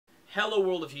Hello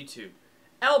world of YouTube.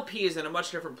 LP is in a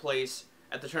much different place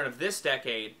at the turn of this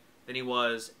decade than he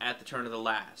was at the turn of the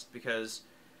last, because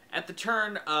at the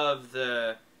turn of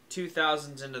the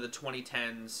 2000s into the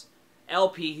 2010s,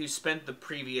 LP, who spent the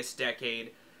previous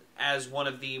decade as one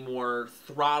of the more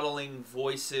throttling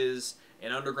voices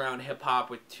in underground hip-hop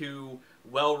with two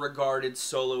well-regarded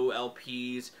solo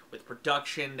LPs with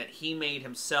production that he made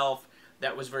himself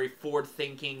that was very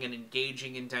forward-thinking and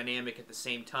engaging and dynamic at the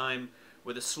same time,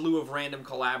 with a slew of random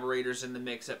collaborators in the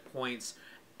mix at points,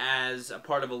 as a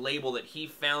part of a label that he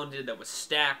founded that was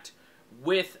stacked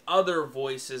with other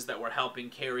voices that were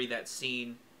helping carry that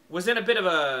scene, was in a bit of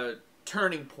a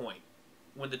turning point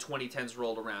when the 2010s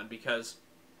rolled around, because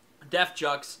Def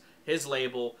Jux, his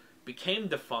label, became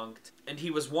defunct, and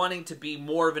he was wanting to be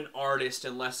more of an artist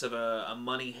and less of a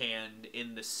money hand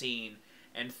in the scene.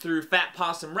 And through Fat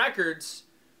Possum Records,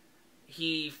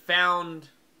 he found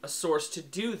a source to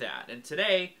do that. And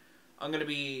today, I'm going to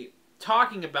be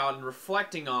talking about and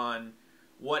reflecting on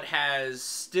what has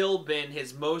still been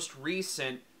his most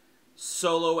recent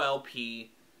solo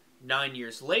LP 9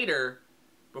 years later,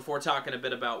 before talking a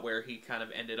bit about where he kind of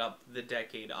ended up the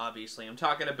decade, obviously. I'm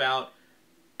talking about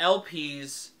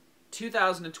LP's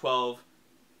 2012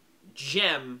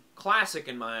 gem, classic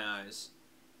in my eyes,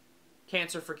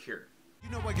 Cancer for Cure. You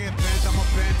know I get bent, I'm a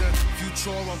bender. Future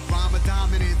of rhyme, a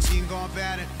dominant gene gone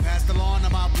bad. Passed along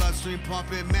to my bloodstream,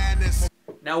 pumping madness.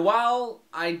 Now, while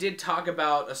I did talk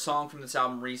about a song from this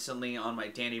album recently on my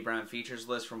Danny Brown features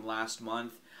list from last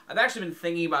month, I've actually been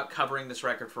thinking about covering this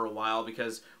record for a while,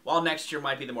 because while next year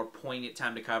might be the more poignant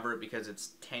time to cover it because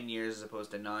it's 10 years as opposed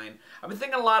to 9, I've been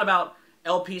thinking a lot about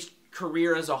LP's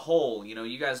career as a whole. You know,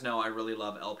 you guys know I really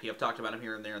love LP. I've talked about him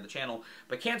here and there on the channel,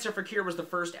 but Cancer for Cure was the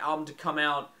first album to come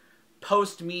out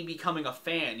post me becoming a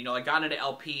fan. You know, I got into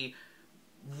LP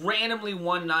randomly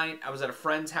one night. I was at a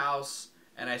friend's house,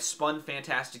 and I spun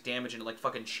Fantastic Damage, and it, like,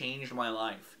 fucking changed my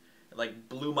life. It, like,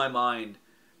 blew my mind.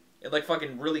 It, like,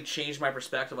 fucking really changed my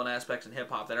perspective on aspects in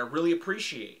hip-hop that I really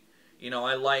appreciate. You know,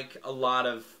 I like a lot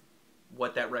of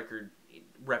what that record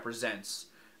represents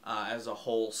as a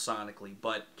whole sonically.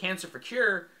 But Cancer for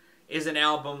Cure is an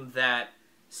album that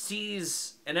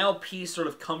sees an LP sort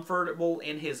of comfortable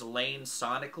in his lane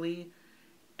sonically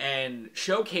and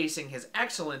showcasing his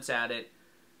excellence at it,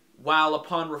 while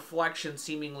upon reflection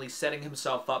seemingly setting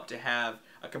himself up to have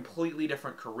a completely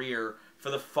different career for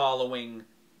the following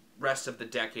rest of the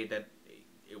decade that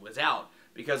it was out.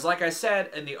 Because like I said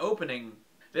in the opening,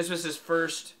 this was his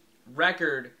first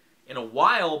record in a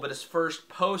while, but his first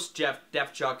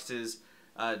post-Def Jux's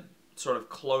sort of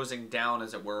closing down,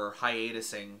 as it were,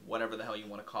 hiatusing, whatever the hell you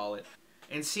want to call it.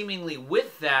 And seemingly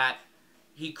with that,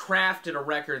 he crafted a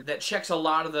record that checks a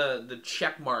lot of the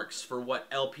check marks for what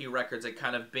LP records had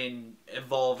kind of been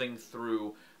evolving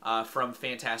through, from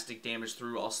Fantastic Damage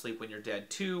through I'll Sleep When You're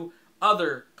Dead to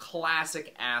other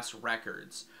classic-ass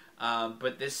records.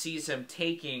 But this sees him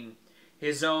taking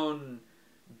his own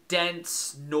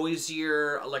dense,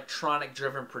 noisier,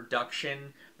 electronic-driven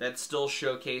production that's still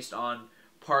showcased on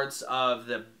parts of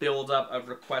the build-up of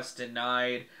Request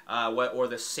Denied, or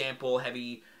the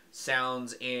sample-heavy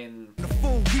sounds in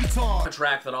a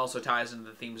track that also ties into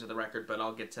the themes of the record, but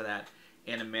I'll get to that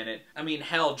in a minute. I mean,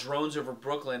 hell, Drones Over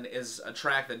Brooklyn is a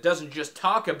track that doesn't just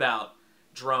talk about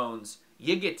drones,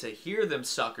 you get to hear them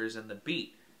suckers in the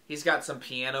beat. He's got some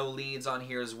piano leads on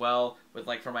here as well, with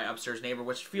like For My Upstairs Neighbor,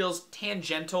 which feels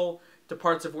tangential to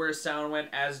parts of where his sound went,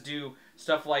 as do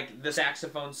stuff like the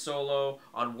saxophone solo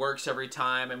on Works Every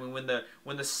Time. I mean, when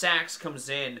the sax comes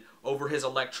in over his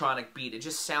electronic beat, it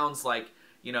just sounds like,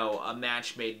 you know, a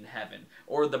match made in heaven.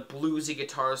 Or the bluesy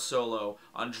guitar solo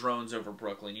on Drones Over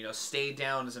Brooklyn. You know, Stay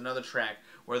Down is another track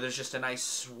where there's just a nice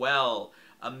swell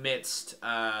amidst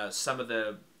some of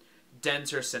the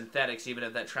denser synthetics, even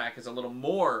if that track is a little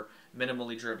more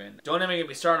minimally driven. Don't even get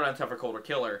me started on Tougher, Colder,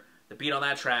 Killer. The beat on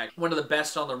that track, one of the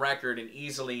best on the record, and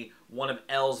easily one of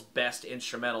L's best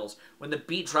instrumentals. When the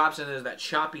beat drops into that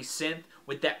choppy synth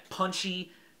with that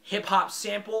punchy hip-hop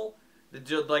sample,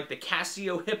 like the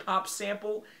Casio hip-hop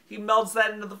sample, he melts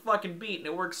that into the fucking beat, and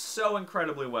it works so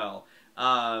incredibly well.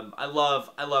 I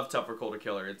love Tougher, Colder,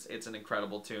 Killer. It's an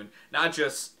incredible tune. Not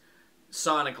just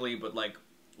sonically, but like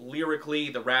lyrically,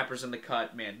 the rappers in the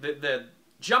cut, man. The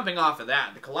jumping off of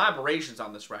that, the collaborations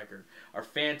on this record are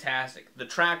fantastic. The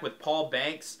track with Paul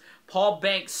Banks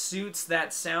suits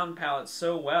that sound palette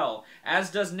so well, as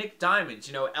does Nick Diamond.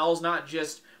 You know, L's not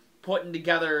just putting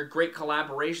together great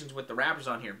collaborations with the rappers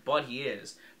on here, but he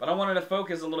is. But I wanted to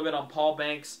focus a little bit on Paul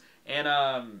Banks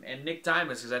and Nick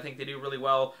Diamond, because I think they do really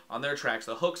well on their tracks.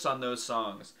 The hooks on those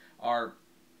songs are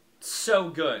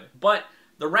so good. But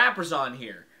the rappers on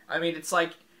here, I mean, it's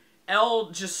like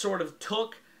L just sort of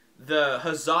took the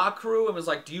Huzzah crew and was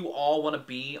like, do you all want to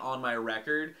be on my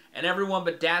record? And everyone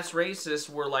but Das Racist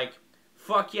were like,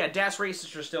 fuck yeah, Das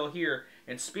Racist are still here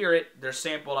in spirit. They're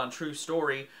sampled on True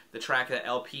Story, the track that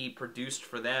LP produced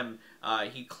for them.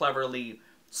 He cleverly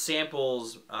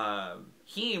samples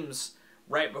Heem's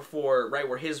right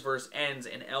where his verse ends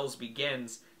and L's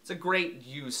begins. It's a great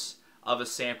use of a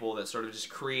sample that sort of just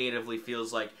creatively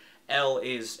feels like L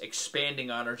is expanding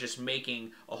on or just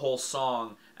making a whole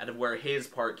song out of where his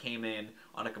part came in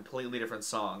on a completely different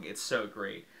song. It's so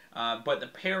great. But the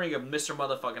pairing of Mr.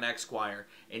 Motherfucking Esquire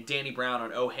and Danny Brown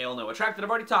on Oh Hail No, a track that I've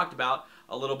already talked about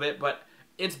a little bit, but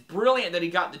it's brilliant that he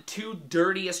got the two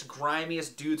dirtiest,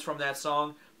 grimiest dudes from that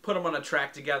song, put them on a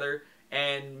track together,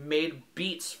 and made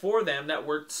beats for them that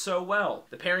worked so well.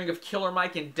 The pairing of Killer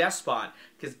Mike and Despot,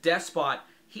 because Despot,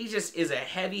 he just is a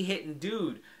heavy-hitting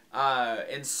dude,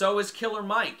 and so is Killer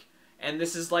Mike. And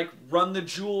this is like Run the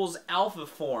Jewels alpha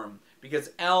form,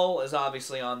 because L is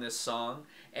obviously on this song,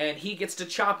 and he gets to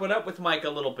chop it up with Mike a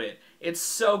little bit. It's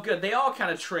so good. They all kind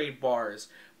of trade bars,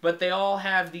 but they all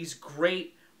have these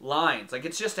great lines. Like,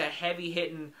 it's just a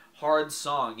heavy-hitting, hard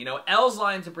song. You know, L's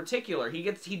lines in particular, he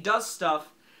does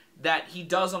stuff that he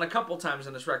does on a couple times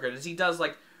in this record, is he does,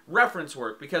 like, reference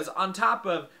work, because on top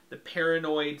of the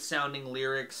paranoid-sounding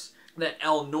lyrics that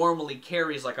L normally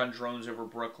carries, like on Drones Over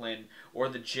Brooklyn, or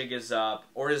The Jig Is Up,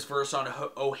 or his verse on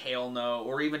Oh Hail No,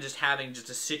 or even just having just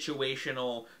a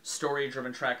situational,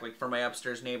 story-driven track like For My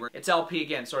Upstairs Neighbor. It's LP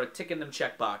again, sort of ticking them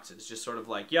check boxes. Just sort of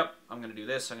like, yep, I'm going to do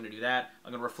this, I'm going to do that.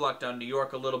 I'm going to reflect on New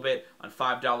York a little bit, on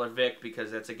 $5 Vic,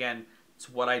 because that's, again, it's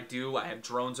what I do. I have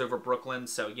Drones Over Brooklyn,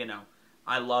 so, you know,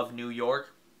 I love New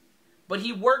York. But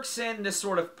he works in this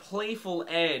sort of playful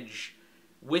edge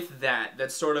with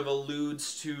that sort of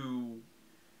alludes to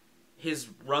his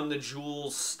Run the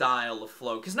Jewels style of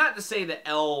flow. Because not to say that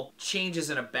L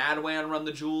changes in a bad way on Run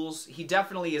the Jewels. He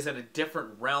definitely is in a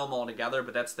different realm altogether,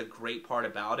 but that's the great part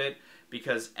about it.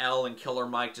 Because L and Killer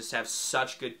Mike just have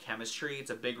such good chemistry. It's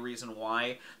a big reason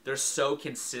why they're so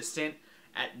consistent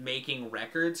at making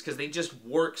records, because they just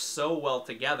work so well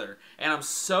together. And I'm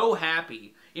so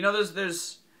happy. You know,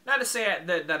 there's not to say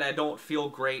that I don't feel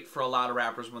great for a lot of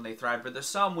rappers when they thrive, but there's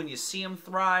some, when you see them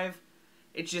thrive,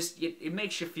 it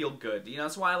makes you feel good. You know,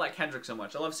 that's why I like Kendrick so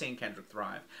much. I love seeing Kendrick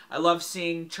thrive. I love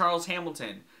seeing Charles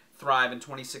Hamilton thrive in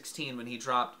 2016 when he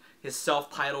dropped his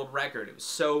self-titled record. It was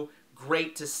so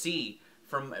great to see,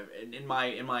 in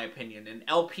my opinion. And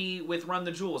LP with Run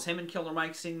the Jewels, him and Killer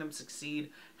Mike, seeing them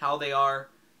succeed how they are,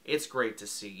 it's great to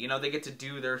see. You know, they get to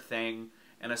do their thing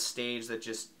in a stage that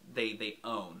just they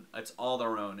own. It's all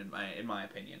their own in my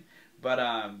opinion.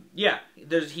 But yeah,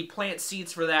 he plants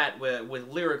seeds for that with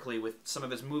lyrically with some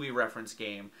of his movie reference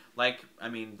game. Like, I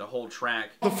mean, the whole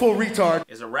track, The Full Retard,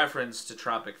 is a reference to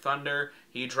Tropic Thunder.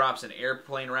 He drops an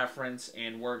airplane reference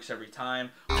and works every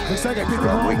time. looks like I picked the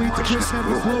wrong week to kiss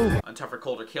him with blue. On Tougher,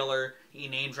 Colder, Killer, he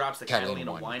name drops the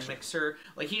Catalina wine mixer.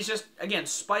 Like, he's just, again,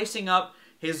 spicing up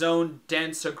his own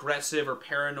dense, aggressive, or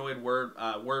paranoid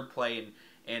wordplay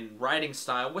and writing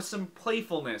style with some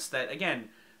playfulness that, again,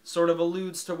 sort of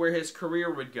alludes to where his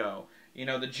career would go. You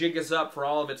know, The Jig Is Up, for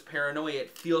all of its paranoia,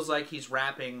 it feels like he's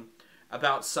rapping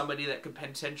about somebody that could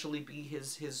potentially be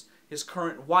his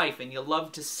current wife, and you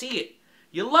love to see it.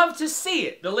 You love to see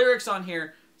it! The lyrics on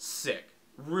here, sick.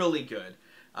 Really good.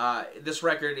 This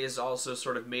record is also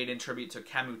sort of made in tribute to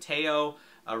Camuteo,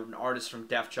 an artist from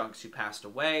Def Junks who passed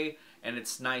away, and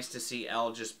it's nice to see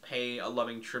L just pay a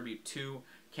loving tribute to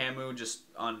Camus. Just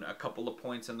on a couple of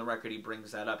points in the record, he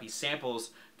brings that up. He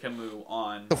samples Camus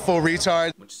on The Full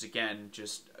Retard, which is, again,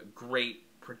 just a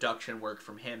great production work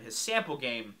from him. His sample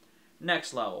game,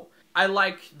 next level. I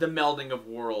like the melding of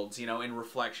worlds, you know, in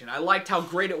reflection. I liked how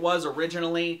great it was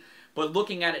originally, but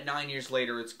looking at it 9 years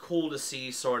later, it's cool to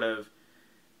see sort of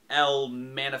L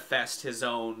manifest his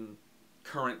own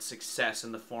current success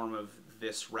in the form of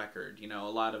this record. You know, a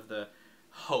lot of the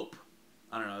hope,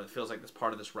 I don't know, it feels like this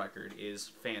part of this record is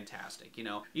fantastic, you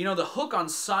know. You know, the hook on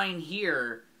Sign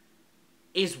Here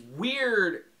is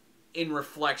weird in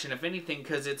reflection, if anything,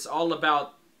 because it's all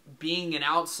about being an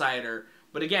outsider.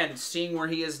 But again, seeing where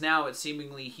he is now, it's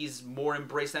seemingly he's more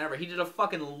embraced than ever. He did a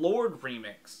fucking Lord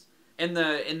remix. And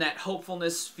that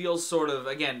hopefulness feels sort of,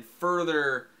 again,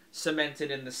 further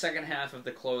cemented in the second half of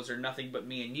the closer, Nothing But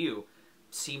Me and You.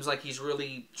 Seems like he's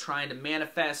really trying to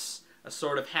manifest a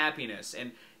sort of happiness.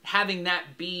 And having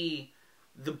that be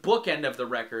the bookend of the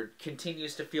record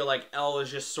continues to feel like L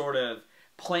is just sort of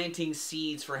planting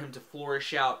seeds for him to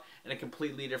flourish out in a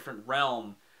completely different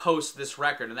realm post this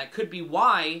record. And that could be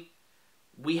why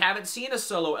we haven't seen a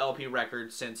solo LP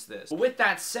record since this. But with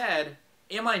that said,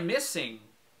 am I missing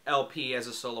LP as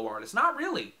a solo artist. Not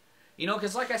really. You know,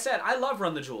 because like I said, I love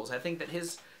Run the Jewels. I think that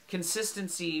his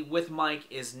consistency with Mike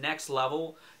is next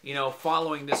level. You know,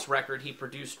 following this record, he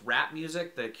produced rap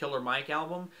music, the Killer Mike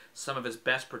album. Some of his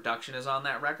best production is on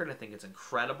that record. I think it's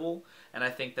incredible. And I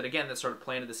think that, again, that sort of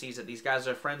planted the seeds that these guys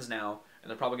are friends now, and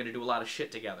they're probably going to do a lot of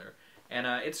shit together. And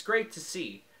it's great to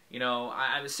see. You know,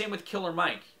 I was same with Killer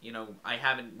Mike. You know,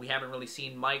 we haven't really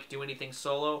seen Mike do anything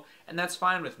solo, and that's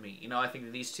fine with me. You know, I think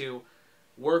that these two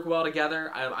work well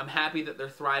together. I'm happy that they're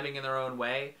thriving in their own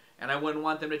way, and I wouldn't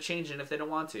want them to change it if they don't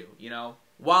want to, you know.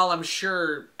 While I'm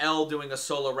sure L doing a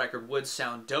solo record would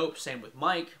sound dope, same with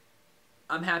Mike,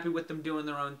 I'm happy with them doing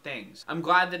their own things. I'm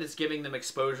glad that it's giving them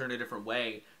exposure in a different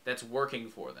way that's working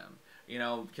for them. You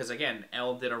know, because again,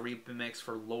 L did a remix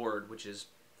for Lord, which is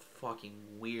fucking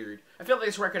weird. I feel like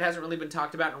this record hasn't really been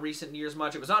talked about in recent years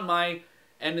much. It was on my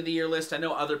end of the year list. I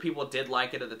know other people did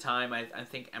like it at the time.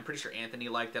 I'm pretty sure Anthony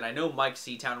liked it. I know Mike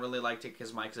Seatown really liked it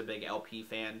because Mike's a big LP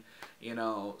fan, you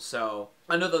know, so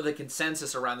I know that the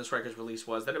consensus around this record's release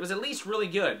was that it was at least really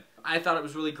good. I thought it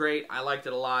was really great. I liked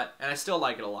it a lot, and I still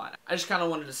like it a lot. I just kind of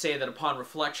wanted to say that upon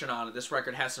reflection on it, this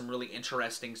record has some really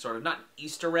interesting sort of, not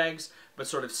Easter eggs, but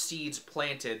sort of seeds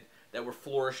planted that were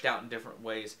flourished out in different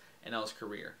ways in L's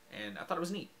career, and I thought it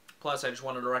was neat. Plus, I just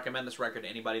wanted to recommend this record to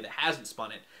anybody that hasn't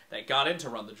spun it, that got into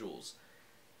Run the Jewels.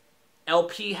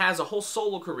 LP has a whole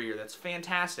solo career that's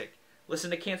fantastic. Listen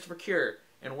to Cancer for Cure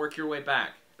and work your way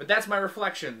back. But that's my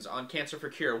reflections on Cancer for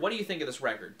Cure. What do you think of this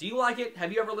record? Do you like it?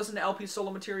 Have you ever listened to LP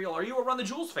solo material? Are you a Run the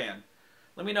Jewels fan?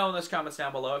 Let me know in those comments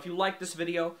down below. If you like this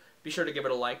video, be sure to give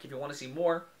it a like. If you want to see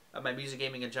more of my music,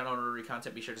 gaming, and general nerdery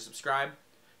content, be sure to subscribe.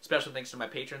 Special thanks to my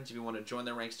patrons. If you want to join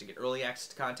their ranks to get early access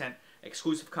to content,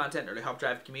 exclusive content, or to help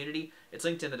drive the community, it's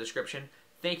linked in the description.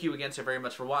 Thank you again so very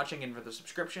much for watching and for the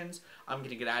subscriptions. I'm going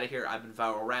to get out of here. I've been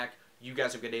Viral Rack. You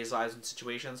guys have good days, lives, and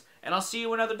situations, and I'll see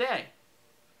you another day.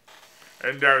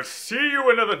 And I'll see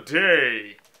you another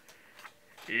day.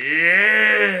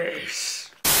 Yes!